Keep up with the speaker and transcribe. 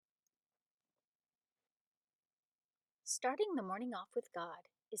Starting the morning off with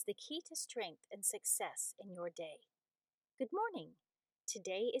God is the key to strength and success in your day. Good morning.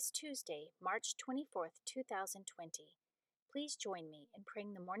 Today is Tuesday, March 24th, 2020. Please join me in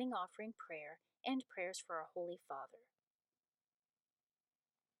praying the morning offering prayer and prayers for our Holy Father.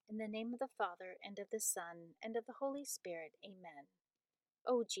 In the name of the Father, and of the Son, and of the Holy Spirit, amen.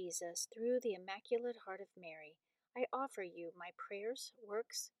 O Jesus, through the Immaculate Heart of Mary, I offer you my prayers,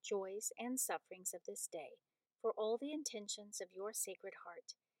 works, joys, and sufferings of this day, for all the intentions of your Sacred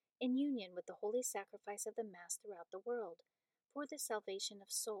Heart, in union with the holy sacrifice of the Mass throughout the world, for the salvation of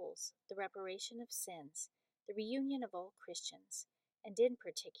souls, the reparation of sins, the reunion of all Christians, and in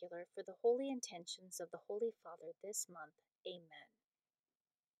particular for the holy intentions of the Holy Father this month. Amen.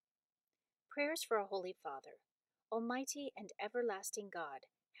 Prayers for our Holy Father. Almighty and everlasting God,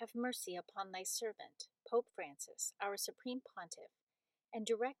 have mercy upon thy servant, Pope Francis, our Supreme Pontiff, and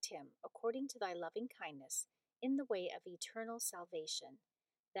direct him, according to thy loving kindness, in the way of eternal salvation,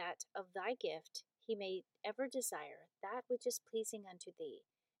 that of thy gift he may ever desire that which is pleasing unto thee,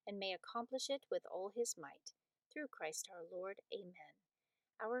 and may accomplish it with all his might. Through Christ our Lord. Amen.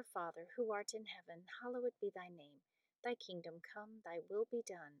 Our Father, who art in heaven, hallowed be thy name. Thy kingdom come, thy will be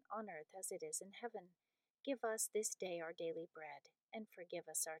done, on earth as it is in heaven. Give us this day our daily bread, and forgive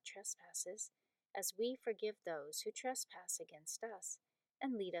us our trespasses, as we forgive those who trespass against us.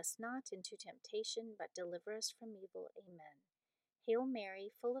 And lead us not into temptation, but deliver us from evil. Amen. Hail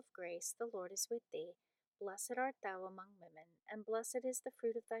Mary, full of grace, the Lord is with thee. Blessed art thou among women, and blessed is the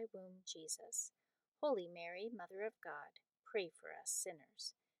fruit of thy womb, Jesus. Holy Mary, Mother of God, pray for us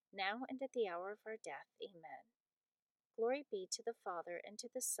sinners, now and at the hour of our death. Amen. Glory be to the Father, and to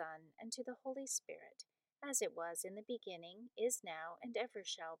the Son, and to the Holy Spirit, as it was in the beginning, is now, and ever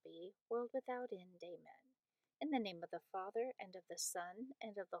shall be, world without end. Amen. In the name of the Father, and of the Son,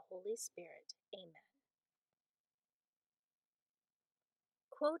 and of the Holy Spirit. Amen.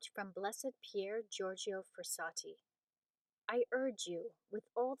 Quote from Blessed Pier Giorgio Frassati. I urge you, with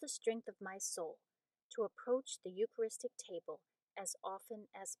all the strength of my soul, to approach the Eucharistic table as often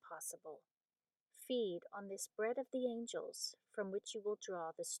as possible. Feed on this bread of the angels, from which you will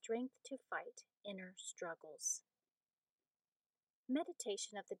draw the strength to fight inner struggles.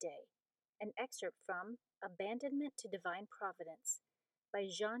 Meditation of the Day. An excerpt from Abandonment to Divine Providence by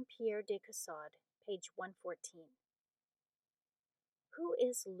Jean-Pierre de Caussade, page 114. Who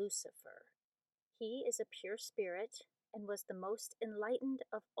is Lucifer? He is a pure spirit, and was the most enlightened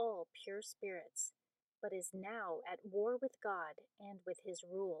of all pure spirits, but is now at war with God and with his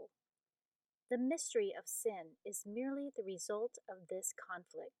rule. The mystery of sin is merely the result of this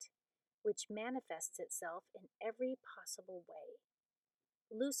conflict, which manifests itself in every possible way.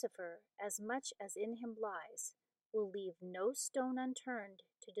 Lucifer, as much as in him lies, will leave no stone unturned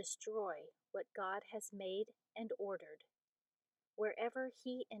to destroy what God has made and ordered. Wherever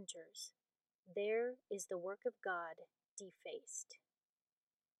he enters, there is the work of God defaced.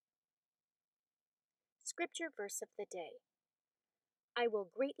 Scripture verse of the day. I will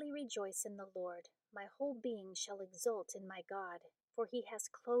greatly rejoice in the Lord. My whole being shall exult in my God, for he has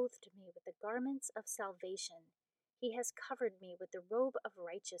clothed me with the garments of salvation. He has covered me with the robe of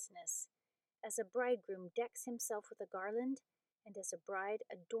righteousness. As a bridegroom decks himself with a garland, and as a bride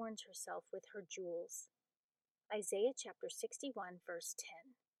adorns herself with her jewels. Isaiah chapter 61, verse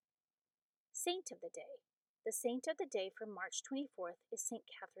 10. Saint of the Day. The saint of the day for March 24th is St.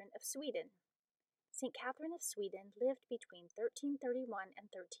 Catherine of Sweden. St. Catherine of Sweden lived between 1331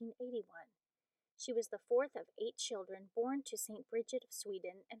 and 1381. She was the fourth of 8 children born to St. Bridget of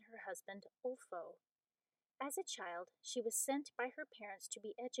Sweden and her husband Ulfo. As a child, she was sent by her parents to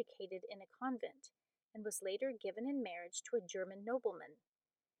be educated in a convent, and was later given in marriage to a German nobleman.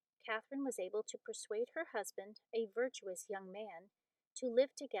 Catherine was able to persuade her husband, a virtuous young man, to live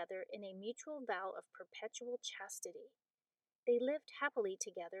together in a mutual vow of perpetual chastity. They lived happily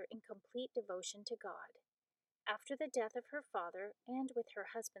together in complete devotion to God. After the death of her father, and with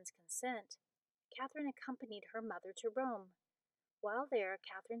her husband's consent, Catherine accompanied her mother to Rome. While there,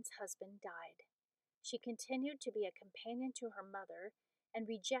 Catherine's husband died. She continued to be a companion to her mother and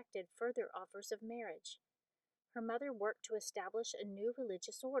rejected further offers of marriage. Her mother worked to establish a new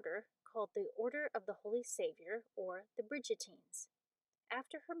religious order called the Order of the Holy Savior, or the Bridgetines.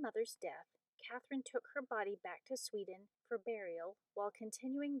 After her mother's death, Catherine took her body back to Sweden for burial while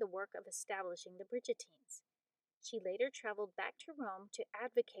continuing the work of establishing the Bridgetines. She later traveled back to Rome to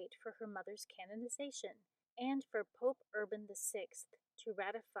advocate for her mother's canonization and for Pope Urban VI to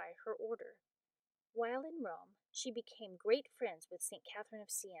ratify her order. While in Rome, she became great friends with St. Catherine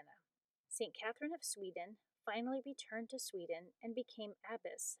of Siena. St. Catherine of Sweden finally returned to Sweden and became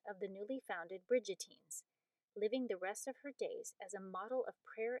abbess of the newly founded Bridgetines. living the rest of her days as a model of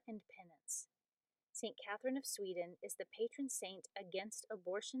prayer and penance. St. Catherine of Sweden is the patron saint against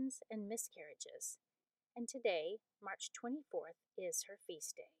abortions and miscarriages, and today, March 24th, is her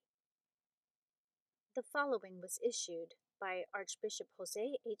feast day. The following was issued by Archbishop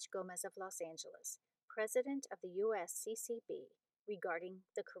Jose H. Gomez of Los Angeles, President of the USCCB, regarding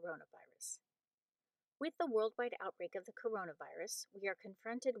the coronavirus. With the worldwide outbreak of the coronavirus, we are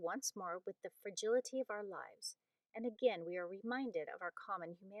confronted once more with the fragility of our lives, and again we are reminded of our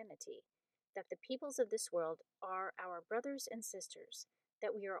common humanity, that the peoples of this world are our brothers and sisters,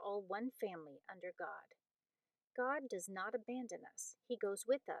 that we are all one family under God. God does not abandon us. He goes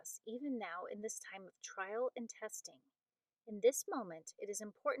with us, even now in this time of trial and testing. In this moment, it is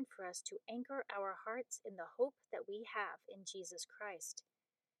important for us to anchor our hearts in the hope that we have in Jesus Christ.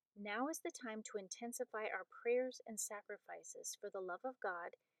 Now is the time to intensify our prayers and sacrifices for the love of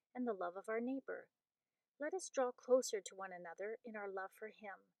God and the love of our neighbor. Let us draw closer to one another in our love for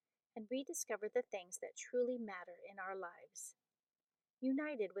Him and rediscover the things that truly matter in our lives.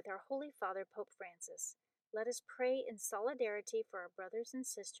 United with our Holy Father, Pope Francis, let us pray in solidarity for our brothers and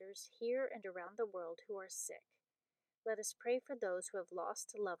sisters here and around the world who are sick. Let us pray for those who have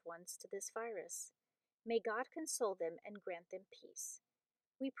lost loved ones to this virus. May God console them and grant them peace.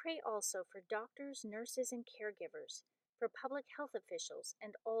 We pray also for doctors, nurses, and caregivers, for public health officials,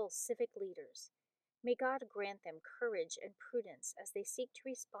 and all civic leaders. May God grant them courage and prudence as they seek to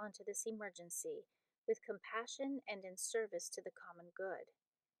respond to this emergency with compassion and in service to the common good.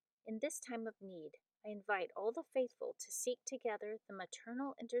 In this time of need, I invite all the faithful to seek together the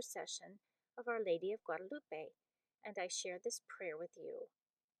maternal intercession of Our Lady of Guadalupe, and I share this prayer with you.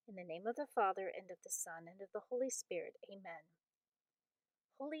 In the name of the Father, and of the Son, and of the Holy Spirit, Amen.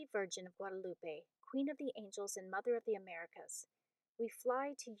 Holy Virgin of Guadalupe, Queen of the Angels and Mother of the Americas, we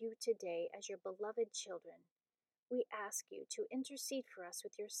fly to you today as your beloved children. We ask you to intercede for us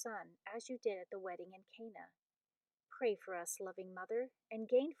with your Son, as you did at the wedding in Cana. Pray for us, loving Mother, and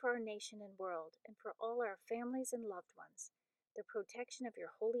gain for our nation and world, and for all our families and loved ones, the protection of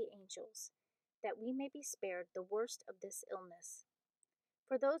your holy angels, that we may be spared the worst of this illness.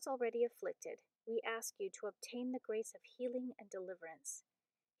 For those already afflicted, we ask you to obtain the grace of healing and deliverance.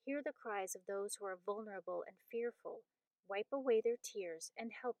 Hear the cries of those who are vulnerable and fearful, wipe away their tears,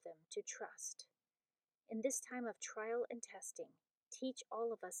 and help them to trust. In this time of trial and testing, teach all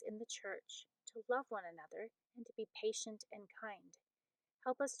of us in the Church to love one another and to be patient and kind.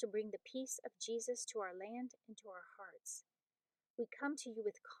 Help us to bring the peace of Jesus to our land and to our hearts. We come to you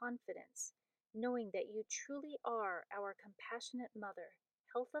with confidence, knowing that you truly are our compassionate Mother,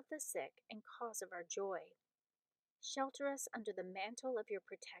 health of the sick, and cause of our joy. Shelter us under the mantle of your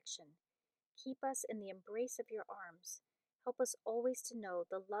protection. Keep us in the embrace of your arms. Help us always to know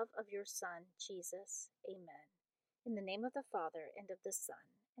the love of your Son, Jesus. Amen. In the name of the Father, and of the Son,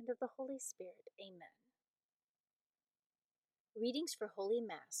 and of the Holy Spirit. Amen. Readings for Holy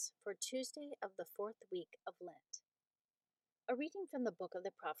Mass for Tuesday of the 4th week of Lent. A reading from the book of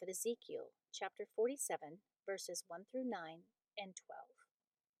the prophet Ezekiel, chapter 47, verses 1 through 9 and 12.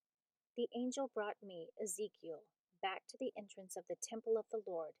 The angel brought me, Ezekiel, back to the entrance of the temple of the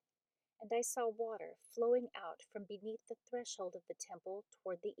Lord, and I saw water flowing out from beneath the threshold of the temple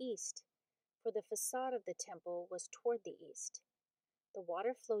toward the east, for the facade of the temple was toward the east. The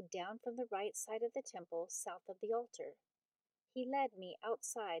water flowed down from the right side of the temple south of the altar. He led me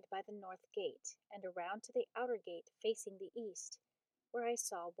outside by the north gate and around to the outer gate facing the east, where I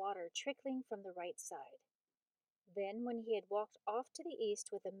saw water trickling from the right side. Then, when he had walked off to the east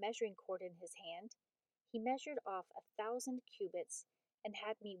with a measuring cord in his hand, he measured off 1,000 cubits and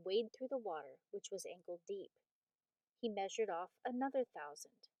had me wade through the water, which was ankle deep. He measured off another 1,000,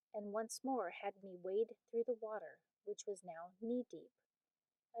 and once more had me wade through the water, which was now knee deep.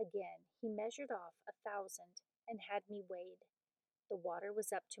 Again he measured off 1,000, and had me wade. The water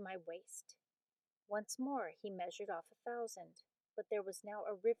was up to my waist. Once more he measured off 1,000, but there was now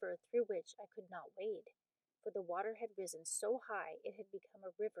a river through which I could not wade, for the water had risen so high it had become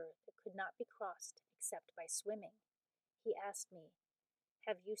a river that could not be crossed except by swimming. He asked me,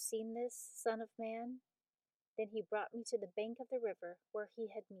 "Have you seen this, Son of Man?" Then he brought me to the bank of the river, where he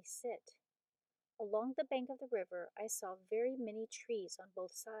had me sit. Along the bank of the river I saw very many trees on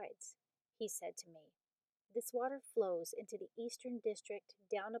both sides. He said to me, "This water flows into the eastern district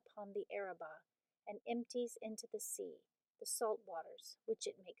down upon the Arabah, and empties into the sea, the salt waters, which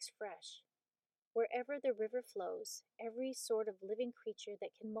it makes fresh. Wherever the river flows, every sort of living creature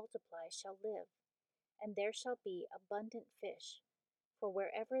that can multiply shall live, and there shall be abundant fish. For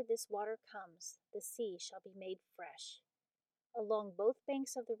wherever this water comes, the sea shall be made fresh. Along both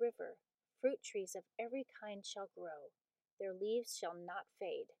banks of the river, Fruit trees of every kind shall grow. Their leaves shall not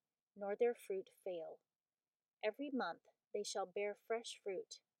fade, nor their fruit fail. Every month they shall bear fresh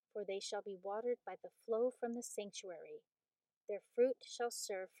fruit, for they shall be watered by the flow from the sanctuary. Their fruit shall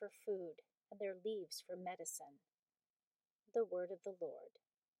serve for food, and their leaves for medicine. The word of the Lord.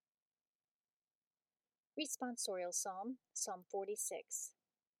 Responsorial Psalm, Psalm 46.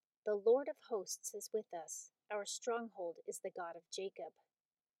 The Lord of hosts is with us. Our stronghold is the God of Jacob.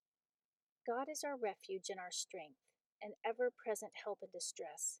 God is our refuge and our strength, an ever-present help in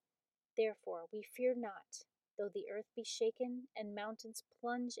distress. Therefore we fear not, though the earth be shaken and mountains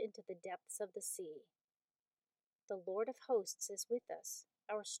plunge into the depths of the sea. The Lord of hosts is with us.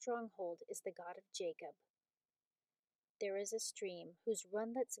 Our stronghold is the God of Jacob. There is a stream whose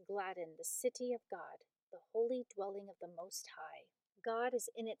runlets gladden the city of God, the holy dwelling of the Most High. God is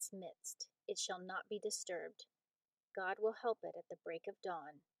in its midst. It shall not be disturbed. God will help it at the break of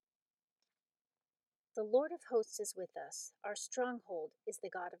dawn. The Lord of hosts is with us. Our stronghold is the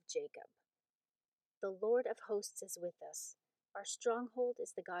God of Jacob. The Lord of hosts is with us. Our stronghold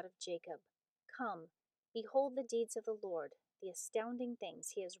is the God of Jacob. Come, behold the deeds of the Lord, the astounding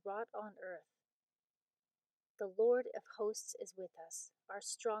things he has wrought on earth. The Lord of hosts is with us. Our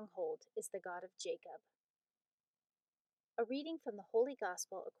stronghold is the God of Jacob. A reading from the Holy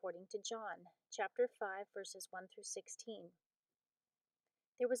Gospel according to John, chapter 5, verses 1 through 16.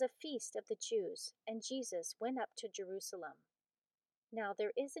 There was a feast of the Jews, and Jesus went up to Jerusalem. Now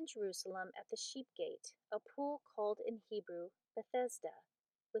there is in Jerusalem at the sheep gate a pool called in Hebrew Bethesda,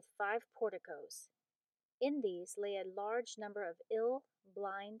 with 5 porticos. In these lay a large number of ill,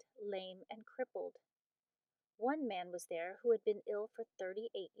 blind, lame, and crippled. One man was there who had been ill for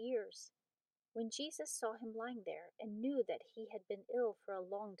 38 years. When Jesus saw him lying there and knew that he had been ill for a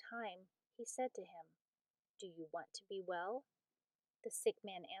long time, he said to him, "Do you want to be well?" The sick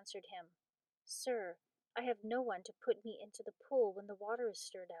man answered him, "Sir, I have no one to put me into the pool when the water is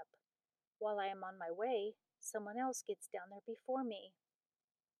stirred up. While I am on my way, someone else gets down there before me."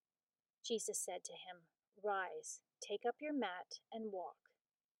 Jesus said to him, "Rise, take up your mat, and walk."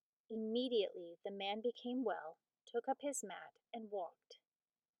 Immediately the man became well, took up his mat, and walked.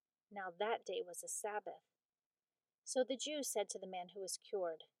 Now that day was a Sabbath. So the Jews said to the man who was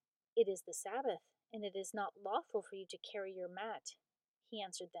cured, "It is the Sabbath, and it is not lawful for you to carry your mat." He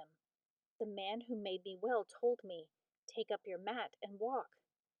answered them, "The man who made me well told me, 'Take up your mat and walk.'"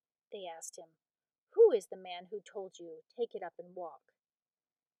 They asked him, "Who is the man who told you, 'Take it up and walk'?"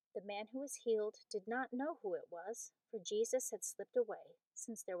 The man who was healed did not know who it was, for Jesus had slipped away,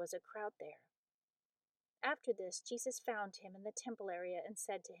 since there was a crowd there. After this, Jesus found him in the temple area and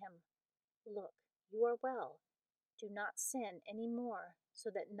said to him, "Look, you are well. Do not sin any more, so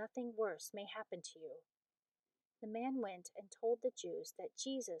that nothing worse may happen to you." The man went and told the Jews that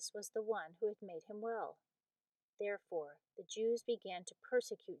Jesus was the one who had made him well. Therefore, the Jews began to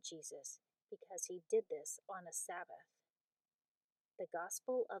persecute Jesus because he did this on a Sabbath. The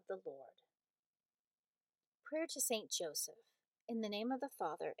Gospel of the Lord. Prayer to Saint Joseph. In the name of the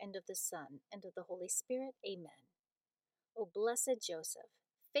Father, and of the Son, and of the Holy Spirit. Amen. O blessed Joseph,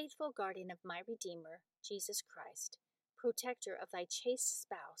 faithful guardian of my Redeemer, Jesus Christ, protector of thy chaste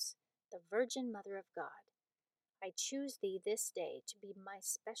spouse, the Virgin Mother of God, I choose thee this day to be my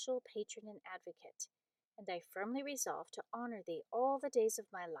special patron and advocate, and I firmly resolve to honor thee all the days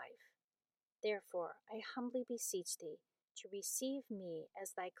of my life. Therefore, I humbly beseech thee to receive me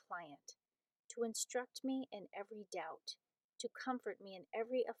as thy client, to instruct me in every doubt, to comfort me in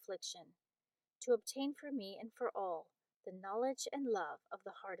every affliction, to obtain for me and for all the knowledge and love of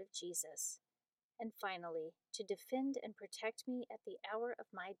the heart of Jesus, and finally, to defend and protect me at the hour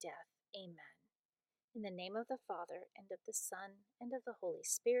of my death. Amen. In the name of the Father, and of the Son, and of the Holy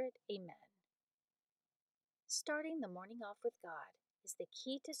Spirit. Amen. Starting the morning off with God is the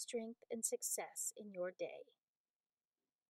key to strength and success in your day.